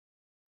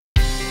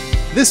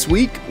This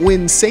week,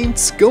 when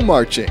Saints go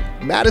marching,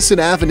 Madison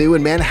Avenue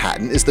in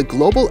Manhattan is the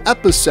global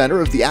epicenter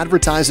of the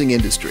advertising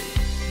industry.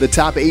 The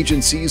top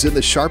agencies and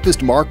the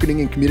sharpest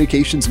marketing and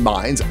communications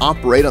minds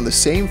operate on the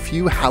same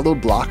few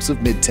hallowed blocks of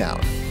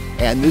Midtown.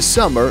 And this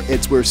summer,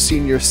 it's where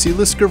senior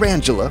Sela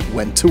Scarangella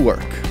went to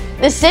work.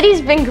 The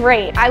city's been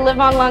great. I live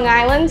on Long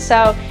Island,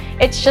 so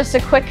it's just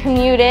a quick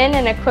commute in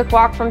and a quick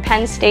walk from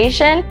Penn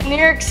Station. New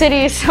York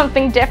City is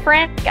something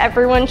different.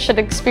 Everyone should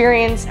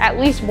experience at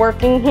least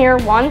working here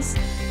once.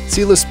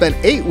 Sela spent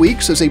 8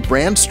 weeks as a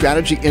brand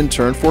strategy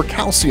intern for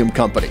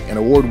Calcium+Co, an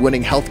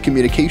award-winning health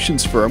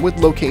communications firm with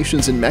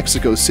locations in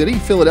Mexico City,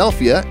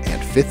 Philadelphia,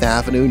 and Fifth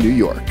Avenue, New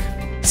York.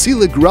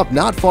 Sela grew up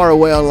not far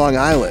away on Long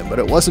Island, but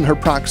it wasn't her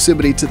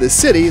proximity to the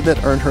city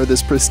that earned her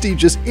this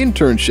prestigious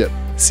internship.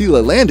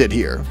 Sela landed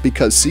here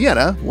because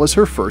Siena was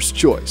her first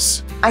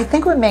choice. I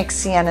think what makes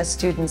Siena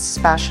students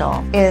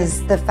special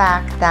is the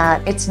fact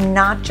that it's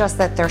not just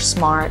that they're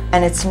smart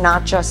and it's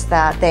not just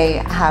that they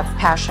have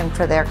passion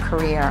for their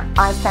career.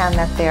 I've found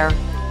that they're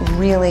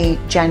really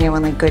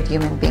genuinely good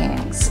human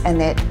beings and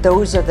that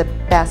those are the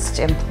best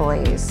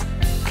employees.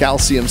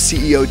 Calcium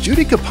CEO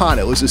Judy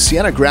Capano is a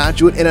Siena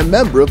graduate and a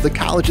member of the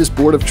college's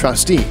Board of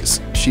Trustees.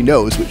 She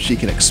knows what she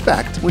can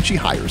expect when she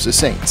hires the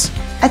Saints.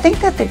 I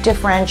think that the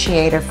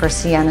differentiator for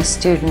Siena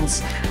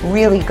students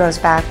really goes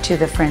back to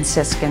the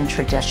Franciscan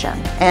tradition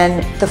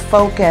and the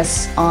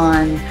focus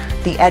on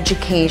the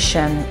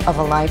education of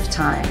a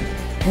lifetime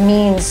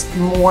means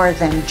more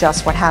than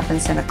just what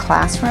happens in a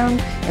classroom.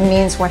 It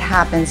means what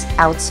happens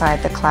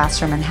outside the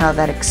classroom and how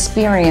that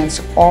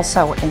experience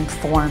also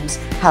informs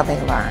how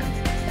they learn.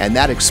 And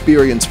that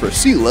experience for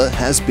Sela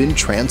has been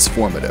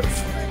transformative.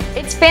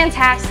 It's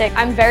fantastic.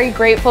 I'm very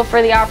grateful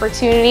for the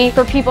opportunity,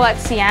 for people at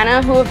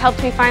Siena who have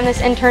helped me find this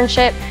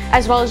internship,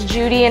 as well as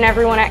Judy and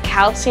everyone at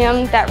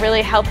Calcium that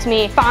really helped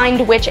me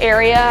find which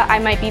area I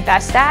might be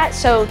best at.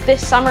 So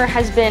this summer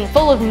has been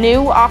full of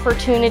new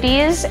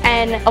opportunities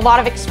and a lot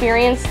of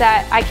experience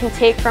that I can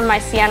take from my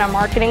Siena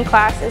marketing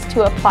classes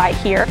to apply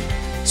here.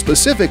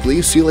 Specifically,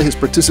 Sela has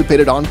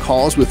participated on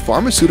calls with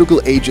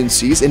pharmaceutical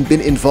agencies and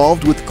been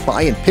involved with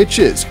client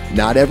pitches.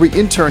 Not every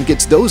intern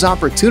gets those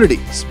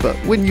opportunities, but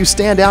when you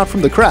stand out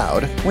from the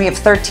crowd... We have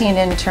 13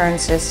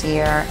 interns this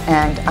year,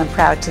 and I'm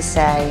proud to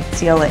say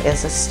Sela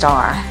is a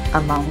star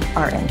among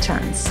our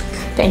interns.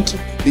 Thank you.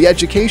 The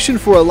education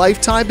for a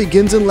lifetime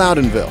begins in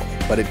Loudonville,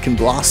 but it can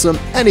blossom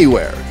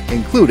anywhere,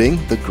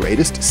 including the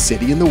greatest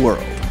city in the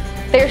world.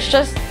 There's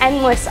just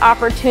endless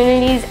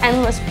opportunities,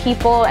 endless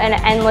people, and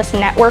endless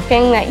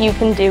networking that you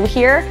can do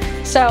here.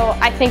 So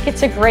I think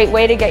it's a great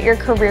way to get your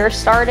career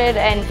started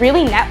and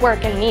really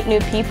network and meet new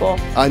people.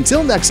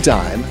 Until next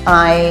time.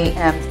 I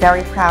am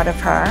very proud of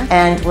her,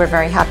 and we're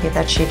very happy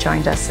that she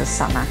joined us this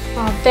summer.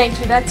 Oh, thank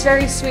you. That's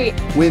very sweet.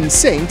 When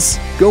Saints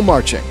go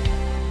marching.